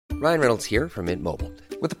Ryan Reynolds here from Mint Mobile.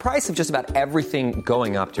 With the price of just about everything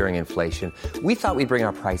going up during inflation, we thought we'd bring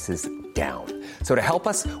our prices down. So to help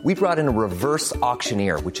us, we brought in a reverse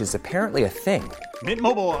auctioneer, which is apparently a thing. Mint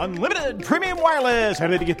Mobile Unlimited Premium Wireless. How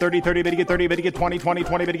to get 30, 30, bit to get 30, bit to get 20, 20,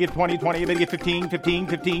 20, bit to get 20, 20, bit to get 15, 15,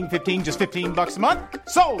 15, 15, just $15 a month?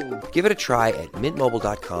 Sold! Give it a try at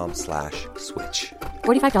mintmobile.com/switch.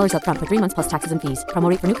 $45 up front for 3 months plus taxes and fees. Promo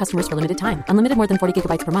rate for new customers for limited time. Unlimited more than 40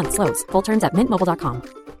 gigabytes per month. Slows full terms at mintmobile.com.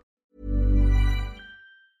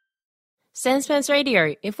 Sandspans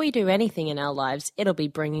Radio. If we do anything in our lives, it'll be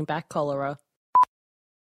bringing back cholera.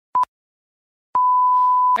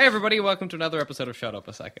 Hey everybody, welcome to another episode of Shut Up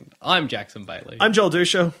a Second. I'm Jackson Bailey. I'm Joel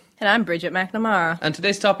Dusha. And I'm Bridget McNamara. And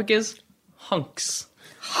today's topic is hunks.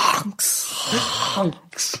 Hunks.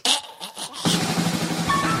 Hunks.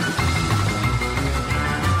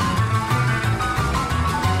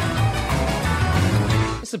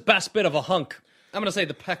 It's the best bit of a hunk. I'm going to say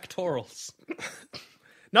the pectorals.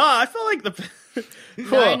 No, I feel like the...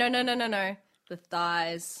 No. The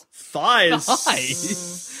thighs. Thighs.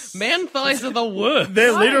 Thighs? Man thighs are the worst.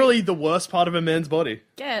 They're literally the worst part of a man's body.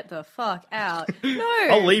 Get the fuck out. No.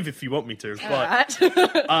 I'll leave if you want me to. But,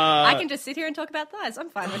 Alright. I can just sit here and talk about thighs. I'm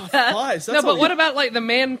fine with that. thighs. No, but what about like the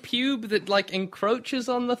man pube that like encroaches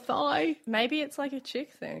on the thigh? Maybe it's like a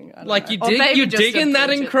chick thing. I don't Like know. you dig in that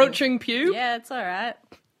encroaching pube? Yeah, it's alright.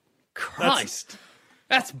 Christ.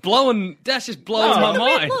 That's just blowing my The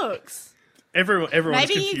way it mind. looks. Everyone's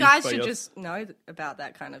Maybe confused you guys by should your- just know about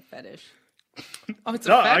that kind of fetish. Oh, it's a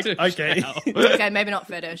No, fetish. okay. now. Okay, maybe not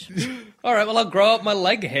fetish. All right, well, I'll grow up my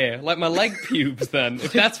leg hair, like my leg pubes then.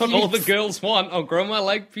 If that's what all the girls want, I'll grow my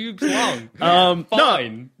leg pubes long.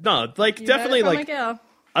 Fine. No, like, You definitely, heard it from like, a girl.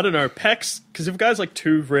 I don't know, pecs, because if a guy's, like,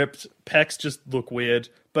 too ripped, pecs just look weird.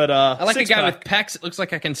 But, I like a guy six-pack- with pecs. It looks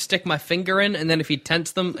like I can stick my finger in, and then if he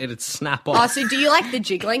tense them, it'd snap Oh, off. so do you like the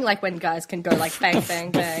jiggling? Like when guys can go like bang,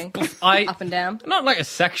 bang, bang, up and down? Not like a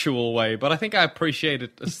sexual way, but I think I appreciate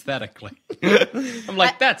it aesthetically. I'm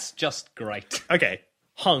like, that's just great. Okay,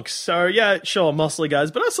 hunks. So, yeah, sure, muscly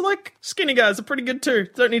guys, but also, like, skinny guys are pretty good, too.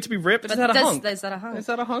 Don't need to be ripped. Is that a hunk? Is that a hunk? Is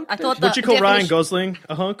that a hunk? I thought Would you call Ryan definition- Gosling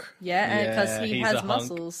a hunk? Yeah, because Yeah, he he's has a hunk.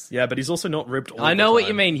 muscles. Yeah, but he's also not ripped all I the know what time.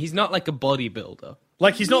 you mean. He's not like a bodybuilder.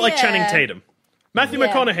 Like, he's not like Yeah. Channing Tatum. Matthew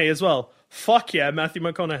Yeah. McConaughey as well. Fuck yeah, Matthew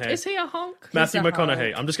McConaughey. Is he a hunk? Matthew He's a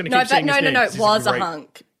McConaughey. hunk. I'm just going to No, keep saying but his name. no. 'cause he's Was a great,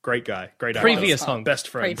 hunk. Great guy. Great actor. Previous hunk. Best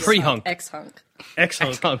friend. Previous Pre-hunk. Ex-hunk.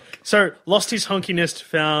 Ex-hunk. Ex-hunk. So, lost his hunkiness,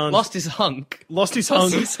 found... Lost his hunk. Lost his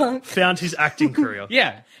Lost hunk, his hunk. found his acting career.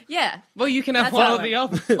 Yeah. Yeah. Well, you can have That's one how or the it-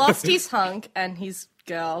 other. Lost his hunk and his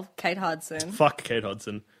girl, Kate Hudson. Fuck Kate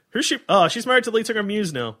Hudson. Who's she? Oh, she's married to lead singer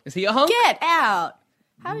Muse now. Is he a hunk? Get out.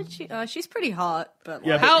 How did she... she's pretty hot, but...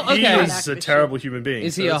 Yeah, like, but How- he okay. is a terrible human being.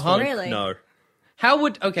 Is so he a that's hunk? fine. Really? No. How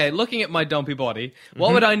would... Okay, looking at my dumpy body,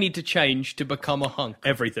 what would I need to change to become a hunk?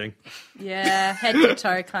 Everything. Yeah, head to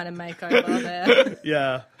toe kind of makeover there.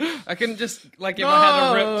 Yeah. I couldn't just... Like, if I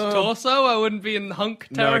had a ripped torso, I wouldn't be in hunk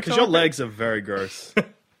No, territory? because your legs are very gross.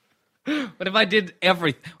 What if I did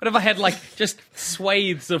everything? What if I had, like, just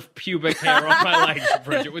swathes of pubic hair on my legs,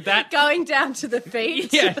 Bridget? Would that... Going down to the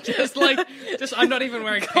feet. Yeah, just like... I'm not even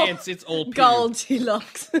wearing pants, it's all pubes.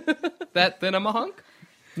 Goldilocks. Then I'm a hunk?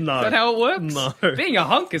 No. Is that how it works? No. Being a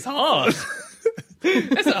hunk is hard.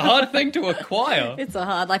 It's a hard thing to acquire. It's a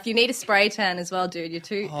hard life. You need a spray tan as well, dude. You're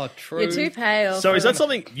too... Oh, true. You're too pale. So for- is that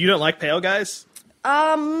something you don't like, pale guys?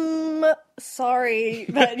 Sorry,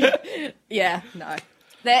 but yeah, no.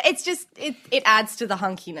 It's just it adds to the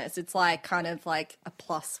hunkiness. It's like kind of like a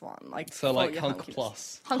plus one, like So, for like, your hunk hunkiness.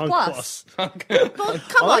 plus. Hunk Hunk plus. plus. Well,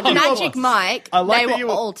 come like on, that you- Magic Mike. I like they that were you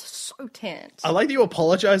were- all so tanned. I like that you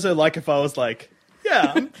apologize though, like if I was like,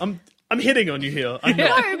 yeah, I'm hitting on you here. I'm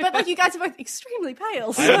not. No, but like you guys are both extremely pale.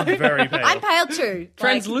 I So. am very pale. I'm pale too. Like,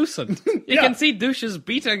 Translucent. You Yeah. can see Douche's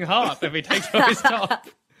beating heart if he takes off his top.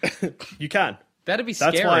 You can. That'd be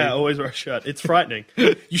scary. That's why I always wear a shirt. It's frightening.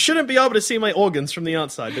 You shouldn't be able to see my organs from the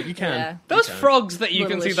outside, but you can. Yeah. Those frogs that you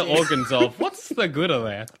can Little see the issue. organs of, what's the good of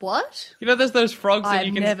that? What? You know, there's those frogs that I've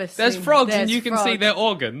you can... never There's seen- frogs and there's you can see frogs. their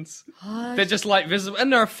organs. They're just, like, visible.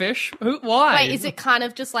 And they're a fish. Why? Wait, is it kind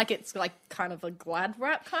of just like it's like kind of a glad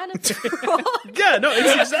wrap kind of frog? Yeah, no,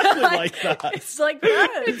 it's exactly like that. It's like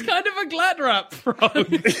that. It's kind of a glad wrap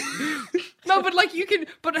frog. No, but, like, you can...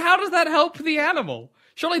 But how does that help the animal?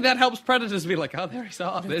 Surely that helps predators be like, oh, there he's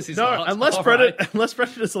heart. There's his No, heart. unless All right.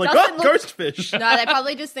 predators are like, Doesn't oh, look- ghost fish. No, they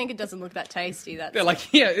probably just think it doesn't look that tasty. That's They're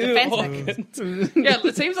like, yeah, ew, Defense organs. Yeah,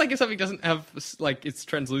 it seems like if something doesn't have, like, it's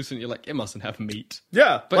translucent, you're like, it mustn't have meat.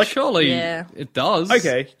 Yeah, But like, surely Yeah. it does.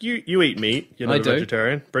 okay, you eat meat. You're not I a do.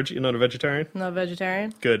 vegetarian. Bridget, you're not a vegetarian? no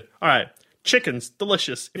vegetarian. Good. All right. chickens,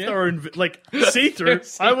 delicious. If they were like see-through,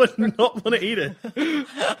 I would not want to eat it.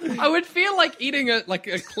 I would feel like eating a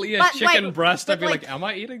clear But chicken wait, breast. I'd but be like- like, am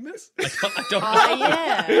I eating this? I don't Oh,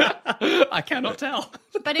 know. yeah. I cannot tell.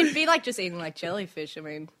 But it'd be like just eating like jellyfish. I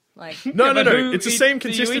mean, like. No, But who it's the eat- same do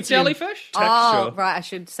you eat consistency. and jellyfish? Oh, texture. right. I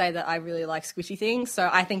should say that I really like squishy things, so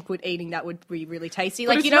I think with eating that would be really tasty. But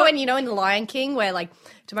Like it's you know, not- when in The Lion King, where like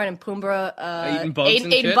Timon and Pumbaa eating bugs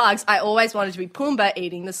and eating shit? bugs. I always wanted to be Pumbaa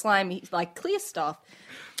eating the slimy, like clear stuff.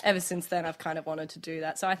 Ever since then, I've kind of wanted to do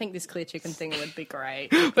that. So I think this clear chicken thing would be great.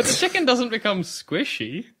 But the chicken doesn't become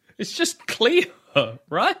squishy. It's just clear,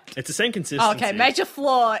 right? It's the same consistency. Okay, major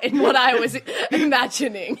flaw in what I was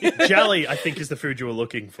imagining. Jelly, I think, is the food you were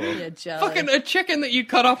looking for. Yeah, jelly. Fucking a chicken that you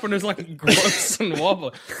cut up and is like gross and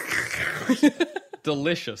wobbly.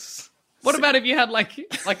 Delicious. What about if you had like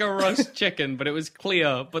a roast chicken, but it was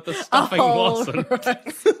clear, but the stuffing wasn't?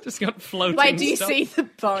 Just got floating. Wait, do you stuff. see the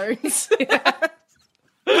bones?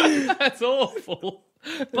 That's awful,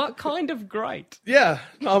 but kind of great. Yeah,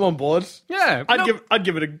 I'm on board. Yeah, I'd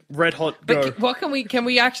give it a red hot go. But what can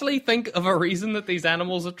we actually think of a reason that these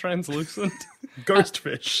animals are translucent? Ghost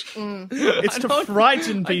fish. It's to don't-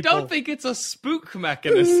 frighten I people. don't think it's a spook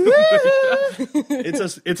mechanism.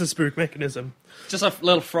 It's a spook mechanism. Just a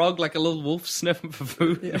little frog, like a little wolf sniffing for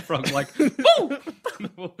food. And the frog like, "Boo!"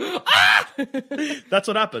 That's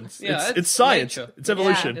what happens. Yeah, it's science. nature. It's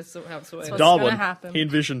evolution. It's how it's what's Darwin, gonna happen. he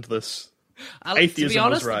envisioned this. To be Atheism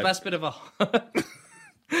honest, was right. the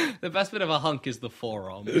best bit of a hunk is the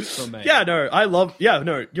forearm for me. Yeah, no,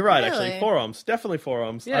 you're right, actually. Really? Forearms. Definitely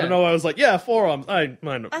forearms. Yeah. I don't know why I was like, yeah, forearms. I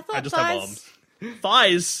thought just have thighs. arms.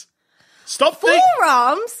 Thighs. Stop thinking.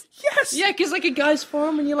 Forearms? Yes. Yeah, because like a guy's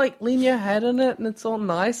forearm and you like lean your head on it and it's all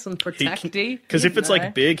nice and protecty. Because if it's know.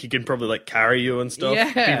 like big, he can probably like carry you and stuff.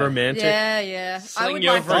 Yeah. Be romantic. Yeah. I Sling would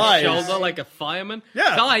you like over his thighs. shoulder like a fireman.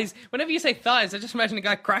 Yeah. Thighs. Whenever you say thighs, I just imagine a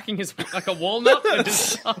guy cracking his like a walnut with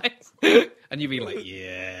his thighs. And you'd be like,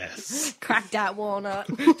 yes. crack that walnut.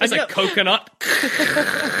 Just yeah. a coconut.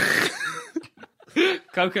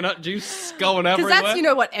 Coconut juice going Because everywhere.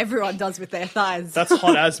 that's, what everyone does with their thighs. That's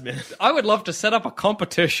hot as, man. I would love to set up a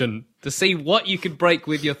competition to see what you could break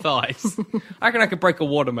with your thighs. I reckon I could break a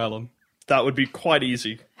watermelon. That would be quite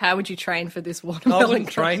easy. How would you train for this I watermelon? wouldn't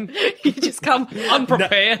train. You just come...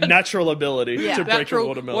 Unprepared. Natural ability Yeah. to break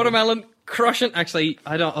Natural a watermelon. crush it. Actually,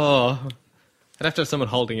 I don't. Oh, I'd have to have someone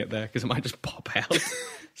holding it there because it might just pop out.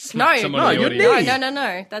 Smack someone in the audience.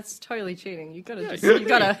 No. That's totally cheating. You gotta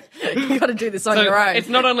do this on So your own. it's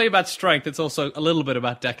not only about strength; it's also a little bit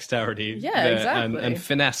about dexterity. Yeah, there exactly. and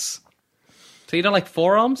finesse. So you don't like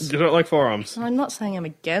forearms? You don't like forearms? I'm not saying I'm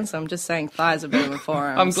against. I'm just saying thighs are better than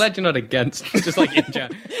forearms. I'm glad you're not against. Just like in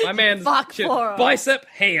general. My man, Fuck forearms. bicep,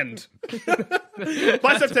 hand.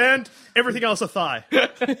 Bicep hand, everything else a thigh.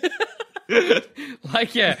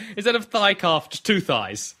 Like, yeah, instead of thigh calf, just two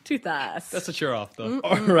thighs. Two thighs. That's what you're after.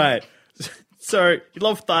 All right. So you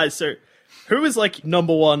love thighs. So who is like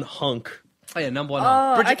number one hunk? Oh, yeah, number one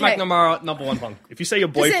hunk. Bridget okay. McNamara, number one hunk. If you say your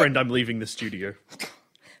boyfriend, I'm leaving the studio.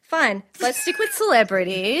 Fine. Let's stick with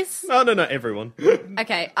celebrities. No, everyone.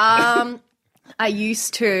 Okay. I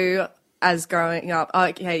used to, as growing up. Oh,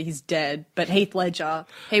 okay, he's dead. But Heath Ledger,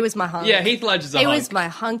 he was my hunk. Yeah, Heath Ledger's a He hunk. was my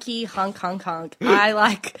hunky hunk. I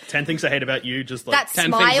like 10 things I hate about you. Just like that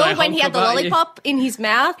 10 things I smile when hunk he had the about you. lollipop in his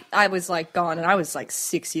mouth. I was like gone, and I was like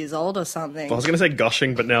 6 years old or something. I was going to say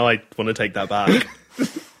gushing, but now I want to take that back.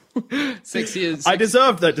 6 years. I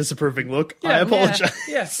deserve that disapproving look. I apologize.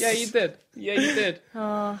 Yeah, you did. Yeah, you did.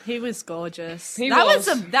 He was gorgeous. He that was.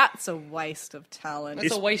 that's a waste of talent.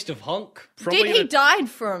 It's a waste of hunk. Probably He died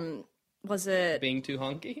from, was it? Being too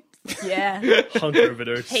hunky. Yeah. hunk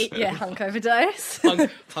overdose. Hunk overdose.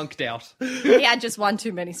 Hunked out. He had just one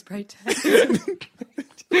too many spray tans.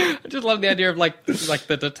 I just love the idea of like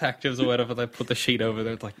the detectives or whatever, they put the sheet over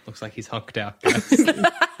there. It's like, looks like he's hunked out. Guys.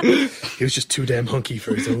 He was just too damn hunky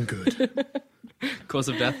for his own good. Cause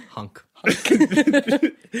of death, hunk.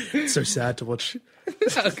 It's so sad to watch.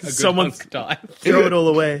 A good Someone- hunk die. Throw it all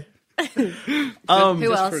away. Who Just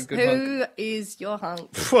else? for a good Who is your hunk?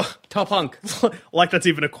 Top hunk. Like that's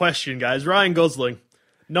even a question, guys. Ryan Gosling,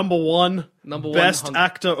 number one best hunk.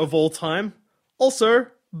 actor of all time. Also,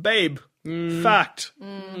 Babe. Fact.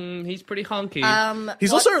 He's pretty hunky.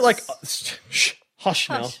 He's also like, hush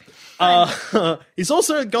now. He's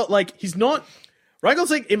also got like, he's not. Ryan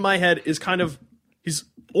Gosling in my head is kind of, he's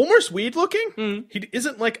almost weird looking. He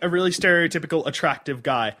isn't like a really stereotypical attractive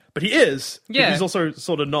guy, but he is. but Yeah. he's also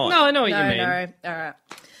sort of not. no, I know what you No, mean. no. All right.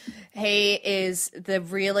 He is the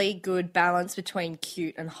really good balance between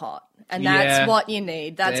cute and hot. And that's Yeah. what you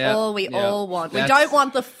need. That's Yeah. all we Yeah. all want. We That's- don't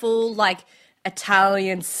want the full, like,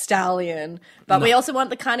 Italian stallion, but we also want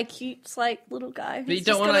the kind of cute, like little guy. But you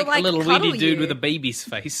don't want like a little weedy dude with a baby's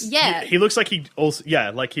face. Yeah, He looks like he'd also,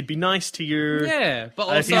 like he'd be nice to you. Yeah,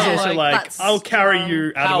 but He's also also like like, I'll carry strong,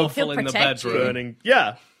 you out of powerful He'll in the protect bedroom. you. burning.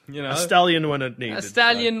 Yeah. You know, A stallion when it needed. a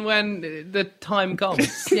stallion when the time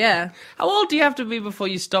comes. yeah. How old do you have to be before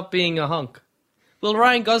you stop being a hunk? Will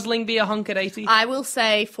Ryan Gosling be a hunk at 80? I will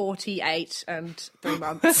say 48 and 3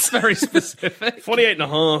 months. That's very specific. 48 and a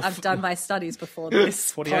half. I've done my studies before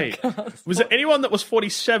this 48. podcast. Was there anyone that was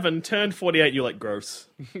 47, turned 48, you're like, gross?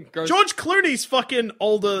 Gross. George Clooney's fucking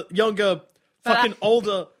older, younger, fucking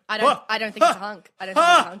older. I don't think he's a hunk. I don't think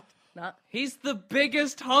he's a hunk. No. He's the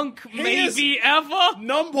biggest hunk is- maybe ever.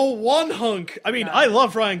 Number one hunk. I mean, I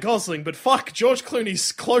love Ryan Gosling, but fuck, George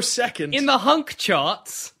Clooney's close second. In the hunk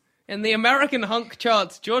charts, in the American hunk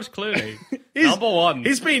charts, George Clooney, number one.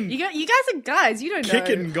 He's been You guys are guys. You don't know.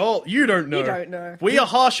 kicking goal. You don't know. You don't know. We are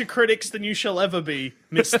harsher critics than you shall ever be,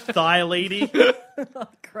 Miss Thigh Lady.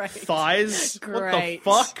 Great. Thighs. Great.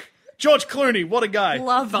 What the fuck? George Clooney, what a guy.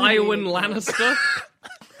 Love Tywin Lannister.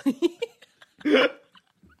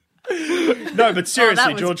 No, but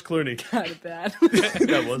seriously, was- George Clooney. Kind of bad.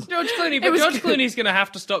 That was. George Clooney, but was George good. Clooney's going to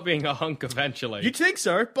have to stop being a hunk eventually. You'd think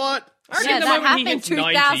so, but yeah, the that moment he happened hits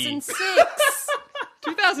 90. 2006.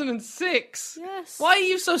 2006? Yes. Why are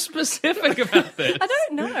you so specific about this? I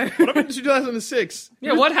don't know. what happened in 2006?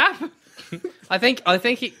 Yeah, what happened? I think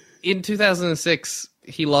in 2006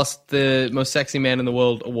 he lost the most sexy man in the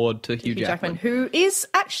world award to Hugh Hugh Jackman. Jackman, who is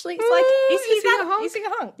actually like, is he he a hunk? Is he a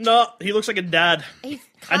hunk? No, he looks like a dad. He's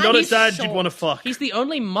And not a kinda dad short. you'd want to fuck. He's the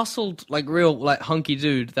only muscled, like real, like hunky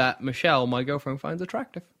dude that Michelle, my girlfriend, finds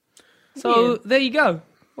attractive. So there you go.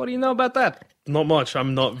 What do you know about that? Not much.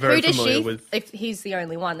 I'm not very Who does familiar she? with. If he's the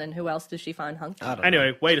only one, then who else does she find hunk?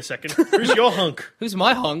 Anyway, wait a second. Who's your hunk? Who's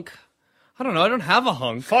my hunk? I don't know. I don't have a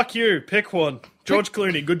hunk. Fuck you. Pick one. George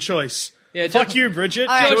Clooney. Good choice. Yeah, Fuck George- you, Bridget.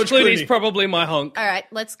 George George Clooney's Clooney. probably my hunk. All right,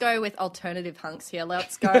 let's go with alternative hunks here.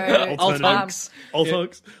 Let's go. Alt hunks. Old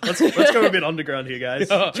hunks. Let's go a bit underground here, guys.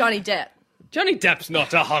 Johnny Depp. Johnny Depp's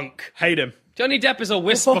not a hunk. Hate him. Johnny Depp is a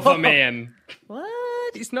wisp of a man. What?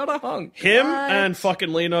 He's not a hunk. Him and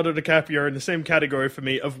fucking Leonardo DiCaprio are in the same category for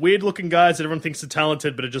me of weird-looking guys that everyone thinks are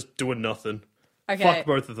talented but are just doing nothing. Okay. Fuck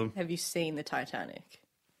both of them. Have you seen the Titanic?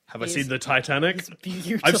 Have I seen the Titanic?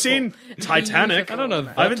 Beautiful. I've seen Titanic. I don't know.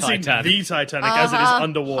 I haven't seen the Titanic as it is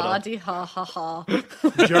underwater. Hardy ha ha ha.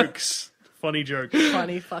 Jokes. Funny jokes.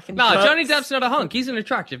 Funny fucking. No, Johnny Depp's not a hunk. He's an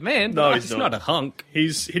attractive man. No, but he's he's not. not a hunk.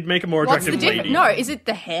 He'd make a more What's the attractive difference? lady. No, is it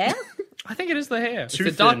the hair? I think it is the hair. Too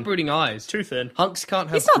it's the dark thin. brooding eyes. Too thin. Hunks can't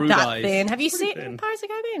have He's not brood that eyes. thin. Have you seen thin. Pirates of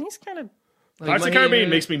the Caribbean? He's kind of. Pirates of the Caribbean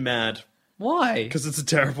makes me mad Why? because it's a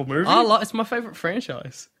terrible movie. It's my favorite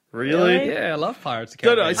franchise. Really? Yeah, I love Pirates of the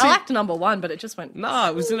No, no, Caribbean. See- I liked number one, but it just went. Nah,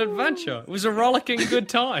 it was an adventure. It was a rollicking good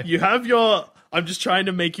time. You have your I'm just trying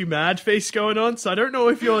to make you mad face going on, so I don't know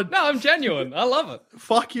if you're No, I'm genuine. I love it.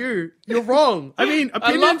 fuck you. You're wrong. I mean, I love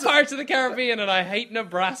opinions. Pirates of the Caribbean and I hate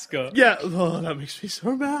Nebraska. Yeah, oh, that makes me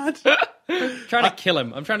so mad. Trying to kill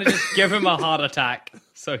him. I'm trying to just give him a heart attack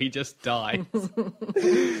so he just dies.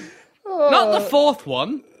 Not the fourth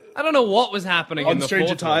one. I don't know what was happening in On the Stranger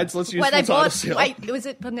fourth Tides, let's use Where they full brought, titles here. wait, was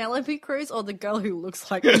it Penelope Cruz or the girl who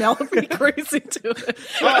looks like Penelope Cruz into it?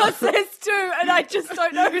 Because there's two, and I just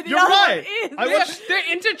don't know who the You're other right. one is. I watched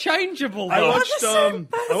They're interchangeable. I though. watched same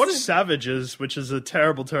I watched Savages, which is a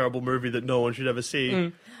terrible, terrible movie that no one should ever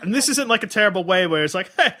see. And this isn't like a terrible way where it's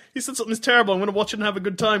like, hey, he said something's terrible, I'm gonna watch it and have a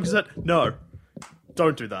good time because no.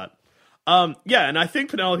 Don't do that. Yeah, and I think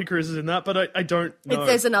Penelope Cruz is in that, but I don't know.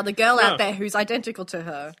 There's another girl No. out there who's identical to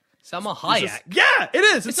her. Selma It's Hayek. just- yeah, it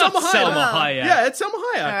is. It's not Selma Hayek. Selma Hayek. Yeah, it's Selma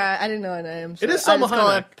Hayek. All right, I didn't know her name. So It is I Salma just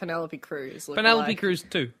call her Hayek. Penelope Cruz. look Penelope alike. Cruz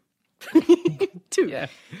too. 2. Yeah.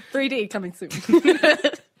 3D coming soon.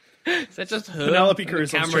 Is that just her? Penelope And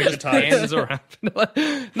Cruz the on camera Stranger just Tides. pans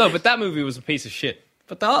around. No, but that movie was a piece of shit.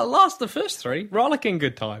 But the first three, rollicking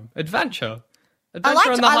good time, adventure on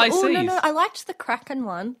the high seas. I liked the Kraken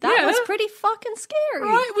one. That Yeah. was pretty fucking scary.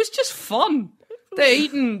 Right, it was just fun. They're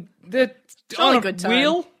eating the Jolly on a good time.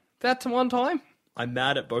 wheel. That one time. I'm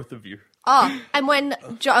mad at both of you. Oh, and when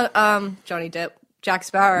Johnny Depp, Jack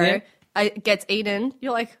Sparrow, gets eaten,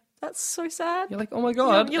 you're like, that's so sad. You're like, oh my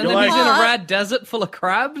god! You're and then like- he's in a What? rad desert full of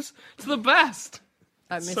crabs. It's the best.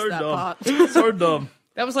 I missed So that dumb. part. So dumb.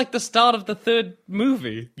 That was like the start of the third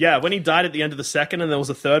movie. Yeah, when he died at the end of the second and there was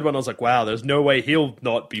a third one, I was like, wow, there's no way he'll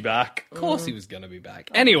not be back. Of course he was gonna be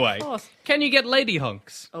back. Anyway, course. can you get lady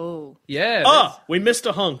hunks? Oh. Yeah. Ah, we missed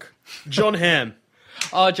a hunk. John Hamm.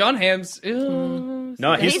 Oh, John Hamm's.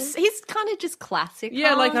 No, He's kind of just classic.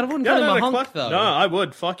 Yeah, like I hunk. wouldn't call him a hunk no, though. I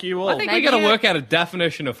would. Fuck you all. I think we Maybe got to you- work out a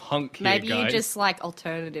definition of hunk here, Maybe you guys. just like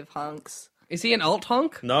alternative hunks. Is he an alt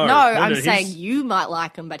hunk? no, I'm he's- saying you might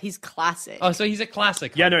like him, but he's classic. Oh, so he's a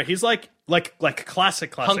classic. Yeah, no, he's like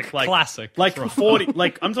classic, Hunk like classic. like Right. 40.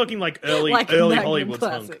 Like I'm talking like early Magnum Hollywood's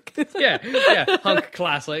hunk. classic. yeah, hunk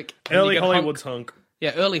classic. And Early you get Hollywood's hunk.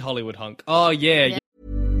 Yeah, early Hollywood hunk. Oh yeah.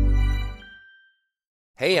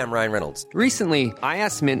 Hey, I'm Ryan Reynolds. Recently, I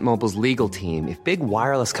asked Mint Mobile's legal team if big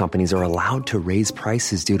wireless companies are allowed to raise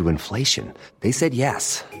prices due to inflation. They said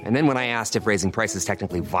yes. And then when I asked if raising prices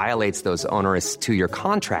technically violates those onerous 2-year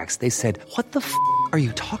contracts, they said, "What the f*** are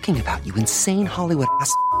you talking about, you insane Hollywood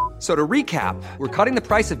ass?" So to recap, we're cutting the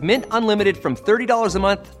price of Mint Unlimited from $30 a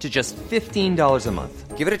month to just $15 a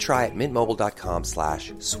month. Give it a try at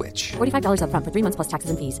mintmobile.com/switch. $45 up front for 3 months plus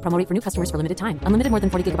taxes and fees. Promo rate for new customers for limited time. Unlimited more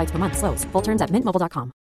than 40 gigabytes per month. Slows full terms at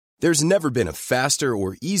mintmobile.com. There's never been a faster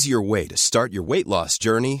or easier way to start your weight loss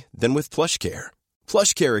journey than with PlushCare.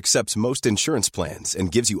 PlushCare accepts most insurance plans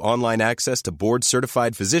and gives you online access to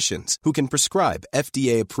board-certified physicians who can prescribe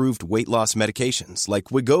FDA-approved weight loss medications like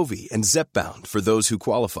Wegovy and Zepbound for those who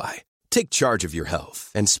qualify. Take charge of your health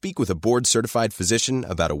and speak with a board-certified physician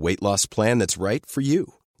about a weight loss plan that's right for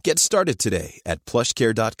you. Get started today at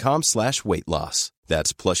plushcare.com/weight loss.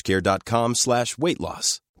 That's plushcare.com/weight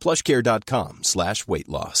loss. plushcare.com/weight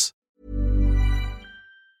loss.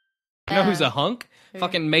 You know who's a hunk?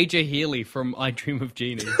 Fucking Major Healy from I Dream of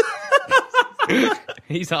Jeannie.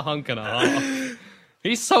 He's a hunk and a half.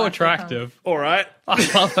 He's so attractive. All right.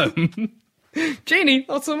 I love him. Jeannie,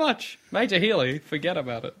 not so much. Major Healy, forget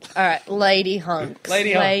about it. All right, lady hunks.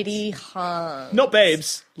 Lady hunks. Lady hunks. Not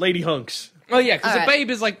babes, lady hunks. Oh yeah, because All a right. babe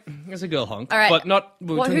is like, it's a girl hunk. All right. But not,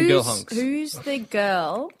 we're Well, talking girl hunks. who's the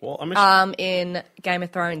girl Well, I'm in Game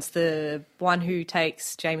of Thrones, the one who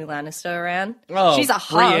takes Jaime Lannister around? Oh, She's a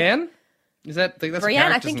hunk. Brienne? Is that, that's a Brienne,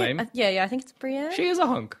 I character's think. name? I think it's Brienne. She is a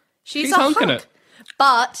hunk. She's a a hunk in hunk. it.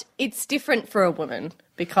 But it's different for a woman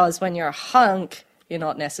because when you're a hunk, you're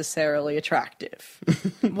not necessarily attractive.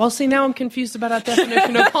 Well, see, now I'm confused about our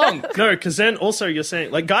definition of hunk. No, because then also you're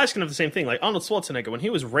saying, like, guys can have the same thing. Like, Arnold Schwarzenegger, when he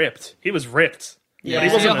was ripped. But he Yeah.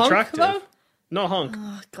 wasn't Is he a hunk, attractive. though? No hunk.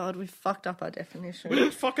 Oh, God, we fucked up our definition. We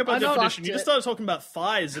didn't fuck about I know. definition. Fucked You just it. started talking about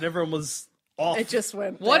thighs and everyone was off. It just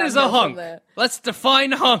went What is a downhill from hunk? there. Let's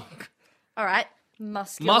define hunk. All right.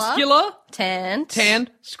 Muscular. Muscular,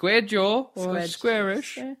 Tanned. square jaw, or Square-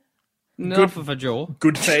 squarish. Square. Enough of a jaw.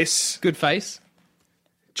 Good face. Good face.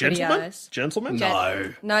 Pretty Gentleman? eyes.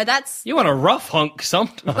 Gentleman? No, that's... You want a rough hunk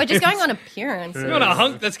sometimes. We're just going on appearance. You want a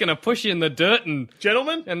hunk that's going to push you in the dirt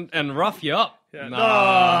Gentleman? and rough you up. Yeah.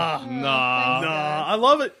 Nah. Nah, I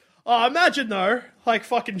love it. Oh, imagine though, like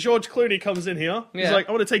fucking George Clooney comes in here. He's Yeah. like,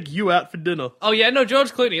 I want to take you out for dinner. Oh, yeah, no,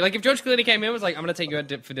 George Clooney. Like, if George Clooney came in and was like, I'm going to take you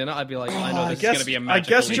out for dinner, I'd be like, I know this is going to be a I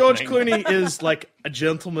magical guess George evening. Clooney is like a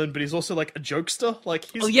gentleman, but he's also like a jokester. Like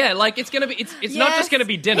he's Oh, yeah, like, it's going to be, it's not just going to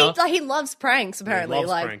be dinner. He loves pranks, apparently. loves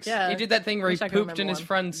like, pranks. Yeah. He did that thing where he Wish I could pooped in remember his one.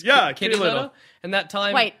 friend's Yeah, kitty kitty litter. litter. And that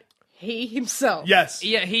time... Wait, he himself. yes.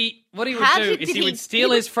 Yeah, what he would How do did is he he- would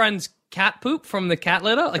steal his friend's cat poop from the cat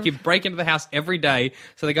litter. Like, he'd break into the house every day.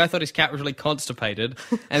 So the guy thought his cat was really constipated.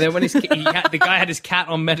 And then when the guy had his cat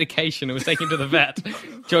on medication and was taken to the vet,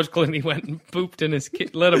 George Clooney went and pooped in his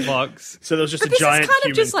litter box. So there was just But a this giant is kind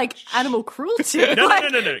human. of just like animal cruelty. no,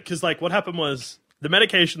 Like, no. Because like what happened was the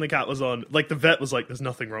medication the cat was on. Like the vet was like, "There's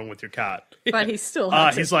nothing wrong with your cat." But he still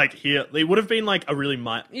had to. He's like, "Here." It would have been like a really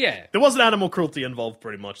Yeah. There wasn't animal cruelty involved,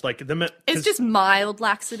 pretty much. Like It's just mild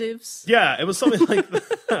laxatives yeah. It was something like.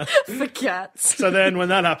 for cats. So then, when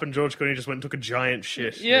that happened, George Clooney just went and took a giant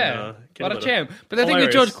shit. Yeah. in, What a kitty champ. litter. But the thing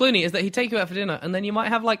with George Hilarious. Clooney is that he'd take you out for dinner and then you might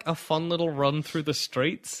have like a fun little run through the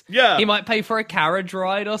streets. Yeah. He might pay for a carriage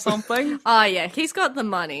ride or something. Oh, yeah, he's got the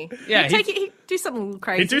money. Yeah, He'd do something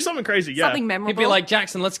crazy. He'd do something crazy. Yeah. Something memorable. He'd be like,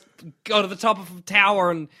 Jackson, let's go to the top of a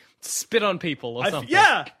tower and spit on people or something.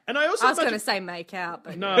 Yeah, and I also I was going to imagine- say make out,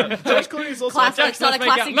 but No, George Clooney's also Classic. like, It's not a Let's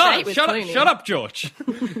make classic out- date with shut Clooney. shut up, George.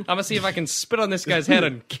 I'm gonna see if I can spit on this guy's head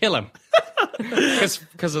and kill him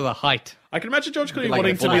because of the height. I can imagine George Clooney like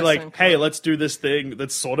wanting a to be blast. like, "Hey, let's do this thing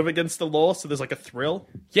that's sort of against the law." So there's like a thrill.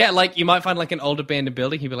 Yeah, like you might find like an old abandoned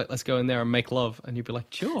building. He'd be like, "Let's go in there and make love," and you'd be like,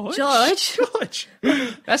 "George, George, George.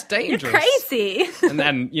 that's dangerous." crazy. And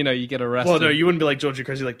then you know you get arrested. Well, no, you wouldn't be like George. You're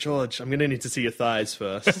crazy. Like George, I'm gonna need to see your thighs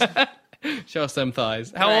first. Show us them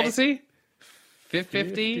thighs. How Right. old is he?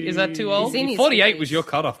 50? Is that too old? He's in his 48 50s. was your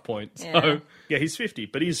cutoff point. So, Yeah. Yeah, he's 50,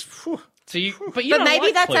 but he's. Whew. so you, but you But don't maybe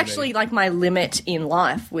like that's Clooney. actually like my limit in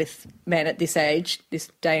life with men at this age, this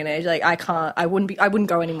day and age. Like I wouldn't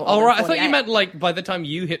go anymore. Oh, than right. I thought you 48. meant like by the time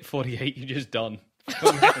you hit 48, you're just done.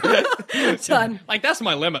 Done. Like, that's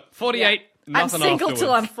my limit. 48, I'm nothing single afterwards.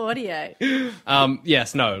 till I'm 48.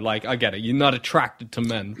 Yes, no, like, I get it. You're not attracted to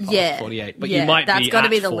men past Yeah. 48, but Yeah, you might that's be gotta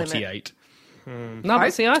at be the limit. 48. No,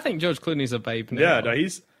 but see, I think George Clooney's a babe now. Yeah, no,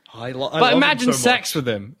 he's. I love But him imagine so sex much.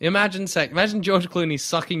 with him. Imagine sex. Imagine George Clooney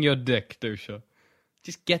sucking your dick, Dusha.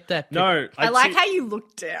 Just get that. Pic- No, I like how you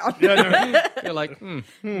look down. Yeah, no, You're like,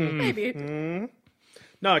 Maybe.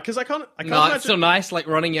 no, because I can't no, imagine. it's so nice, like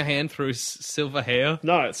running your hand through silver hair.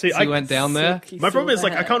 No, see, So you went down there. Silky my problem is silver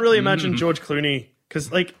like I hair. can't really imagine George Clooney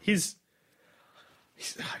because like he's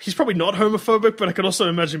probably not homophobic, but I could also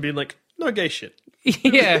imagine being like, no gay shit.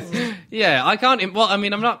 yeah. I can't. Well, I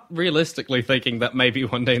mean, I'm not realistically thinking that maybe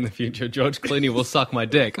one day in the future George Clooney will suck my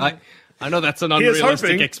dick. I know that's an is unrealistic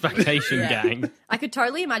hoping. expectation, gang. I could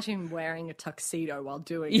totally imagine him wearing a tuxedo while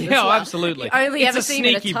doing it. as Yeah, well. absolutely. You only it's ever a see him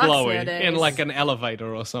in a sneaky tux blowy nowadays. in like an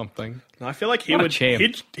elevator or something. No, I feel like he What a would champ.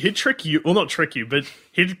 he'd trick you. Well, not trick you, but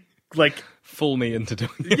he'd like Fool me into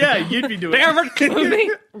doing it. yeah, you'd be doing. Damn it, Clooney.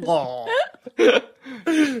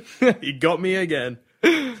 He got me again.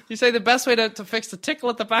 You say the best way to fix the tickle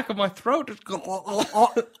at the back of my throat is go.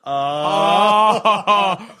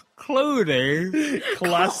 Clooney.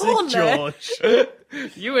 Classic Come on, man. George.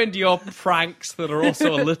 You and your pranks that are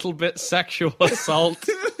also a little bit sexual assault.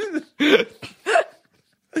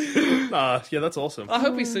 Yeah, that's awesome. I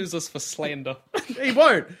hope he sues us for slander. He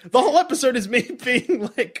won't. The whole episode is me being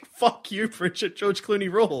like, "Fuck you, Bridget. George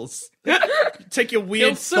Clooney rules." Take your He'll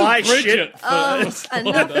weird sue thigh Bridget shit. for slander.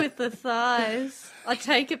 Enough with the thighs. I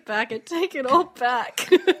take it back. I take it all back.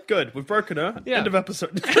 Good, we've broken her. Yeah. End of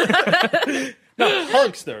episode. No,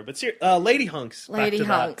 hunks though, but lady hunks. Back Lady to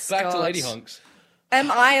that. hunks. Back to God. Lady Hunks. Am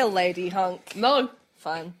I a lady hunk? No.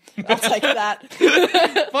 Fine. I'll take that.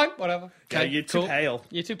 Fine, whatever. Yeah, Okay, you're too cool. pale.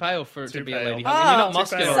 You're too pale for to be a pale. lady hunk. and you're not too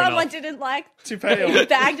muscular pale. Someone enough. didn't like Too pale.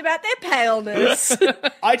 bagged about their paleness.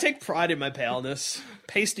 I take pride in my paleness.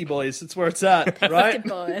 Pasty boys, it's where it's at, right?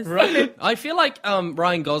 Boys. Right. I feel like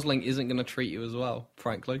Ryan Gosling isn't going to treat you as well,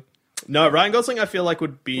 frankly. No, Ryan Gosling, I feel like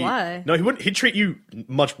would be. Why? No, he wouldn't. He'd treat you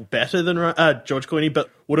much better than George Clooney, but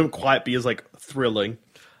wouldn't quite be as like thrilling.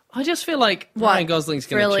 I just feel like What? Ryan Gosling's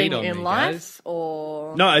going to Thrilling cheat on in me, life guys.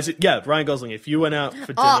 or No, Ryan Gosling. If you went out for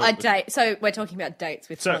dinner, oh, a date. So we're talking about dates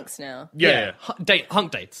with So- hunks now. yeah.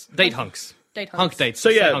 Hunk dates. Date hunks. Date hunks. Hunk dates. So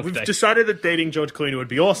Say yeah, hunk we've dates. decided that dating George Clooney would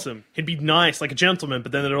be awesome. He'd be nice, like a gentleman,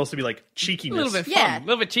 but then there'd also be like cheekiness. A little bit fun, Yeah. a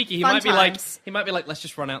little bit cheeky. He Fun might times. be like, let's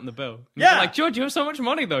just run out in the bill. And Yeah. you're like, George, you have so much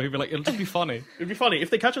money though. He'd be like, it'll just be funny. It'd be funny if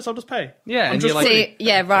they catch us. I'll just pay. Yeah, I'm and just you're like, See,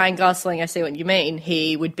 yeah, Ryan Gosling, I see what you mean.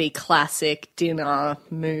 He would be classic dinner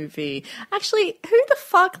movie. Actually, who the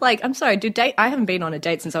fuck, like, I'm sorry, I haven't been on a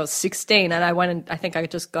date since I was 16, and I went and I think I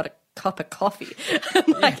just got a cup of coffee.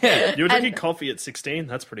 Like, You were drinking and- coffee at 16.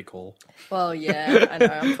 That's pretty cool. Well, yeah, I know,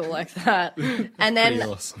 I'm cool like that. And then, Pretty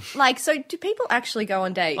awesome. like, so do people actually go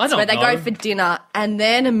on dates I don't where they know. go for dinner and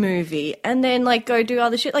then a movie and then, like, go do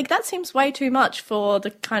other shit? Like, that seems way too much for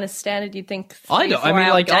the kind of standard you'd think. I don't. I mean,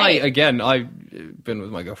 3-4 like, date. I've been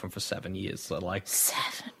with my girlfriend for 7 years, so like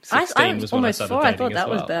 7. 16 I was was when I almost started 4. I dating thought as that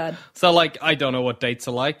was well. bad. So like, I don't know what dates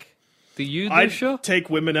are like. Do you, I Dusha? take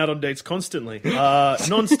women out on dates constantly,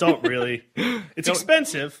 non-stop. Really, it's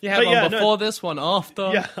expensive. You have but one yeah, before this, one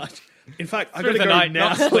after. Yeah. In fact, I Through gotta the go night, now.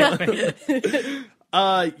 not sleeping.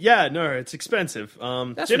 Yeah, no, it's expensive.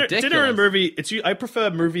 That's Dinner ridiculous. and movie. I prefer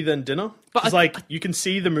movie than dinner. But Because like you can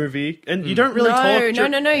see the movie and you don't really No,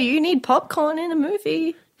 talk. no. You need popcorn in a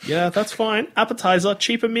movie. Yeah, that's fine. Appetizer,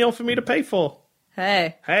 cheaper meal for me to pay for.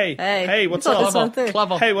 Hey. Hey, what's You thought up? the same thing.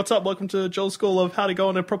 Clever. Hey, what's up? Welcome to Joel's School of How to Go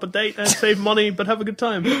on a Proper Date and Save Money but have a good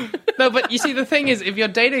time. No, but you see, the thing is, if you're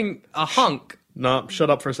dating a hunk, No, shut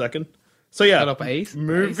up for a second. So yeah, shut up, Ace.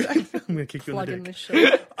 movie. I'm gonna kick you in Plug the in dick. the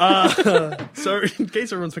shit. So in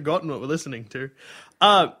case everyone's forgotten what we're listening to,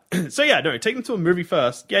 so yeah, no, take them to a movie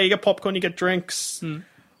first. Yeah, you get popcorn, you get drinks.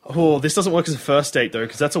 Oh, this doesn't work as a first date though,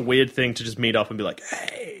 because that's a weird thing to just meet up and be like,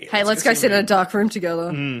 hey, Hey, let's go sit in a dark room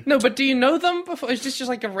together. No, but do you know them before? Is this just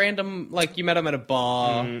like a random, like you met them at a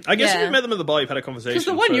bar? I guess if Yeah. you met them at the bar, you've had a conversation. Because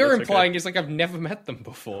the one so you're that's implying okay. is like I've never met them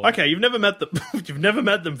before. Okay, you've never met them. You've never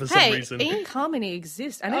met them for some Hey, reason. eHarmony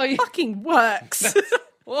exists and Oh, it yeah. fucking works.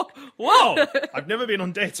 Whoa! Whoa. I've never been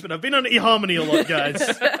on dates, but I've been on eHarmony a lot, guys.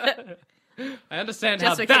 I understand Just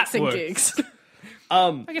how for that kicks and works. gigs.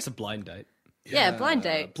 I guess a blind date. Yeah, blind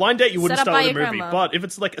date. Blind date, you wouldn't Set up start by with a your movie, grandma. but if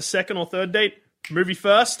it's like a second or third date, movie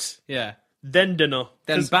first, Yeah. then dinner.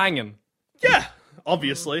 Then 'Cause- banging. yeah,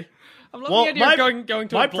 obviously. I'm loving Well, the idea my- of going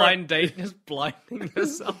to my a blind date and just blinding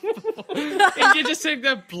yourself. And you're just sitting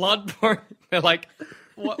there, blood pouring. They're like,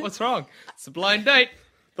 what's wrong? It's a blind date.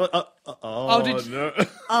 But, oh, did you- no.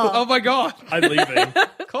 Oh my god. I'm leaving.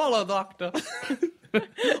 Call a doctor.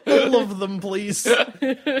 All of them, please.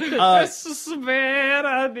 This is a bad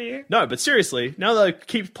idea. No, but seriously, now that I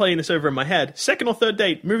keep playing this over in my head, second or third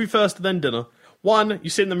date, movie first, then dinner. One, you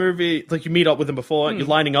sit in the movie, like you meet up with them before, you're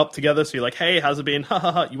lining up together, so you're like, hey, how's it been? Ha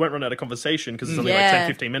ha ha. You won't run out of conversation because it's only like 10,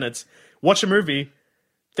 15 minutes. Watch a movie,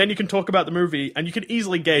 then you can talk about the movie, and you can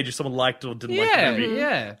easily gauge if someone liked or didn't like the movie.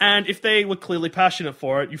 Yeah. And if they were clearly passionate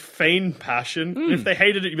for it, you feign passion. And if they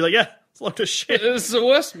hated it, you'd be like, yeah, it's a lot of shit. This is the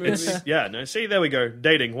worst movie. Yeah, no, see, there we go.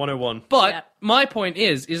 Dating 101. But my point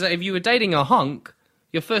is that if you were dating a hunk,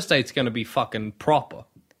 your first date's going to be fucking proper.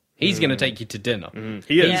 He's going to take you to dinner.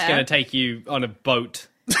 He is. He's going to take you on a boat.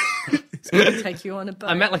 Take you on a boat.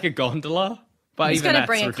 I meant like a gondola. But He's even going to that's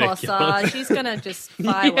bring a ridiculous. corsage. He's going to just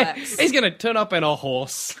fireworks. He's going to turn up in a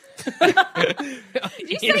horse. Did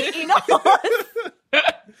you say in a horse?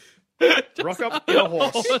 Rock up in a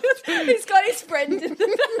horse. He's got his friend in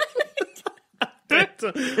the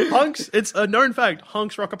Hunks, it's a known fact.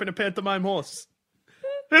 Hunks rock up in a pantomime horse.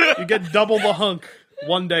 You get double the hunk.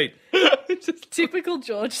 One date. typical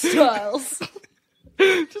George Styles.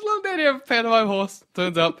 Just love the idea of a pantomime horse.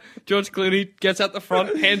 Turns up, George Clooney gets out the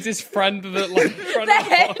front, hands his friend the like, front of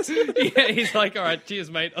the horse. Yeah, he's like, all right, cheers,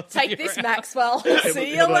 mate. I'll see you Take this, around." Maxwell.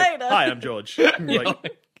 See you later. Hi, I'm George.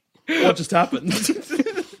 Like, what just happened?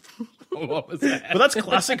 What was that? But that's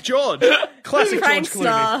classic George. Classic George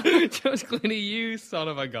Clooney. Prankster. George Clooney, you son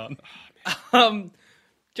of a gun.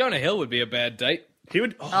 Jonah Hill would be a bad date. He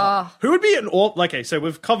would. Who would be an all? Like, okay, so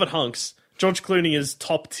we've covered hunks. George Clooney is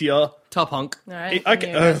top tier. Top hunk. All right.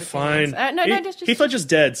 Okay, fine. No, just Heath Ledger's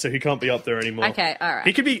dead, so he can't be up there anymore. Okay, all right.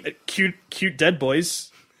 He could be cute dead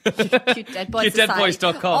boys. Cute Dead Boys Society.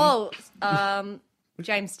 CuteDeadBoys.com. Oh,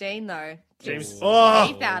 James Dean though. James. Keep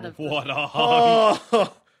Oh, out of. What a hunk.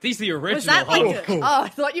 oh. He's the original Was that hunk. like? I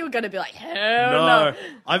thought you were going to be like, hell No, no.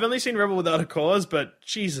 I've only seen Rebel Without a Cause, but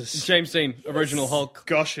Jesus, James Dean, original Hulk.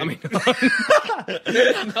 gosh, I mean,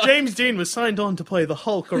 James Dean was signed on to play the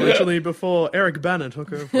Hulk originally before Eric Bana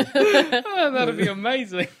took over. that'd be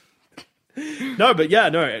amazing. No, but yeah,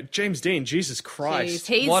 no, James Dean, Jesus Jeez, Christ,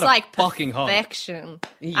 he's What a like fucking hunk. perfection.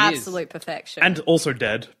 He is. Absolute perfection. and also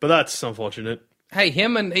dead, but that's unfortunate. Hey,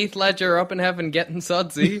 him and Heath Ledger are up in heaven getting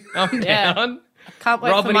sudsy. I'm Yeah. down. Can't wait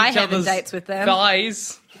for Rubbing my each heaven other's dates with them.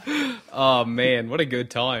 thighs. Oh man, what a good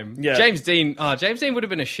time. Yeah. James Dean would have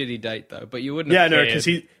been a shitty date though, but you wouldn't Yeah, have no, cared.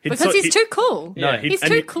 because he's too cool. No, Yeah. He's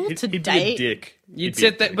and too cool to he'd date. Be a dick. You'd He'd be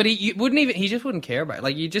sit a there, dick. but he wouldn't even. He just wouldn't care about it.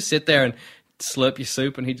 Like you just sit there and slurp your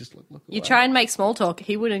soup, and he just look away. You try and make small talk,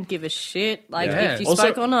 he wouldn't give a shit, like, Yeah. if you Also,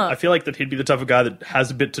 spoke or not. I feel like that he'd be the type of guy that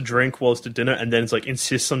has a bit to drink whilst at dinner and then it's like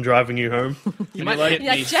insists on driving you home. You might like- hit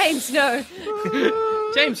You're me. like, James, no.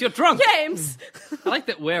 James, you're drunk. James! I like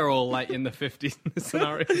that we're all like in the 50s in this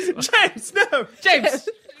scenario. James, no. James,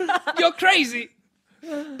 you're crazy.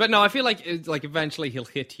 But no, I feel like eventually he'll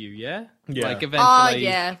hit you. Yeah. Yeah. Like eventually.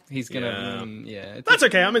 yeah. He's gonna. It's That's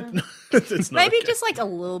okay. I mean, it's not. Maybe okay. just like a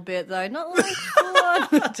little bit, though. Not like full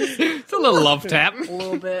on. Just it's a little love tap. a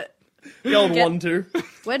little bit. the old Get- 1-2.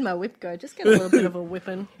 Where'd my whip go? Just get a little bit of a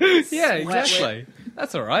whipping. Yeah, exactly.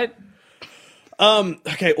 That's all right.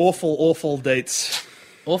 Okay, awful dates.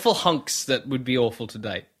 Awful hunks that would be awful to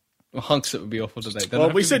date. Or hunks that would be awful to date. They don't Well,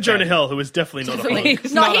 have we to said be Jonah bad. Hill, who is definitely not a hunk.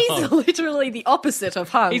 He's No, not a he's hunk. literally the opposite of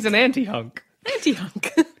hunk. He's an anti-hunk.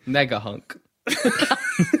 anti-hunk. Nega hunk.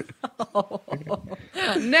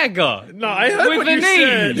 Nega. No, I heard With what an you E.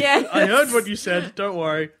 said. Yes. I heard what you said. Don't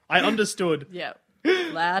worry. I understood. Yeah.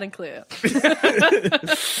 Loud and clear. You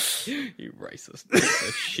racist piece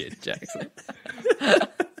of shit, Jackson.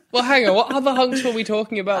 Well, hang on. What other hunks were we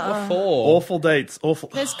talking about before? Awful dates. Awful.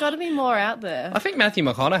 There's got to be more out there. I think Matthew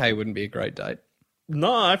McConaughey wouldn't be a great date.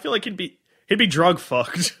 No, I feel like he'd be drug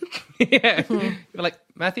fucked. Yeah. You're like,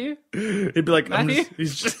 Matthew? He'd be like, Matthew?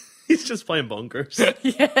 he's just playing bonkers.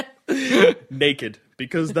 Yeah. Naked.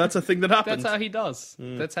 Because that's a thing that happens. That's how he does.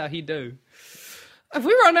 That's how he do. Have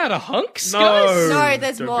we run out of hunks, No. guys? No,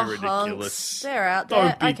 there's Don't more be ridiculous. hunks. They're out there.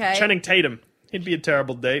 Don't be Okay. Channing Tatum. He'd be a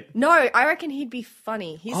terrible date. No, I reckon he'd be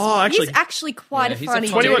funny. He's, Oh, actually- he's actually quite Yeah, a he's a funny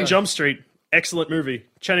 21 dude. Jump Street. Excellent movie.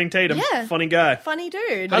 Channing Tatum. Yeah. Funny guy. Funny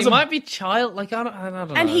dude. But he might be child. Like, I don't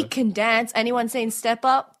know. And he can dance. Anyone seen Step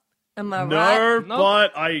Up? Am I No, right? No.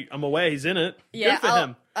 but I'm aware he's in it. Yeah, Good for I'll-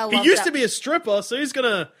 him. I He love used that. to be a stripper, so he's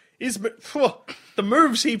the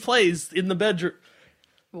moves he plays in the bedroom.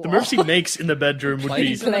 The moves he makes in the bedroom would be.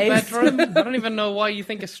 Ladies in the Plays. bedroom. I don't even know why you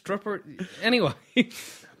think a stripper. Anyway,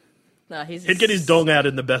 No, he's He'd get his dong out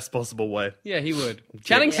in the best possible way. yeah, he would.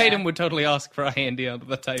 Channing Yeah. Tatum would totally ask for a handy under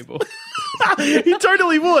the table. He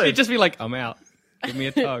totally would. He'd just be like, "I'm out. Give me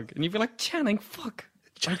a tug," and you'd be like, "Channing, fuck."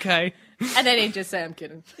 Okay. And then he'd just say, I'm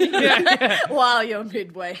kidding. Yeah. While you're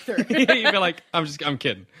midway through. You'd be like, I'm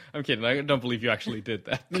kidding. I'm kidding. I don't believe you actually did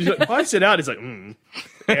that. He's like, why sit out? He's like,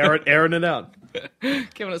 airing it out.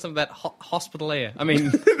 Giving it some of that hospital air. I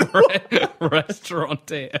mean,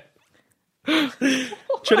 restaurant air.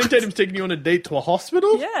 Channing Tatum's taking you on a date to a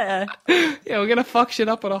hospital? Yeah. Yeah, we're gonna fuck shit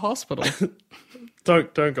up at a hospital.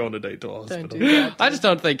 Don't go on a date to a hospital. Don't do that. I just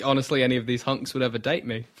don't think, honestly, any of these hunks would ever date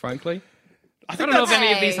me. Frankly, I don't know if that's-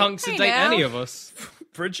 any of these hunks would Hey date now. any of us.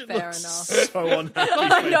 Bridget Fair looks enough. so unhappy.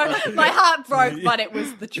 I know, my heart broke, but it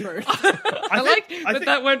was the truth. I like that.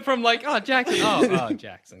 That went from like, oh Jackson, oh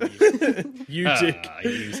Jackson, You dick.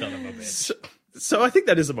 you son of a bitch. So I think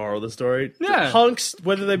that is the moral of the story. Yeah. Hunks,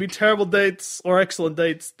 whether they be terrible dates or excellent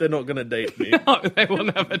dates, they're not going to date me. No, they will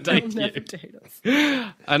never date Never you. date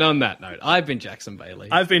us. And on that note, I've been Jackson Bailey.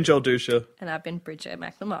 I've been Joel Dusha. And I've been Bridget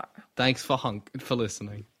McNamara. Thanks for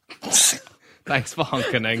listening. Thanks for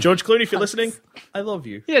hunkening. George Clooney, if you're listening, I love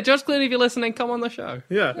you. Yeah, George Clooney, if you're listening, come on the show.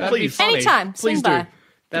 Yeah, That'd please. be funny. Anytime, Please swing by. do.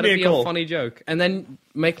 That'd me a be call. a funny joke. And then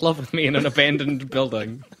make love with me in an abandoned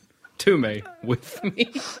building. To me. With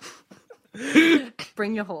me.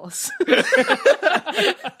 Bring your horse.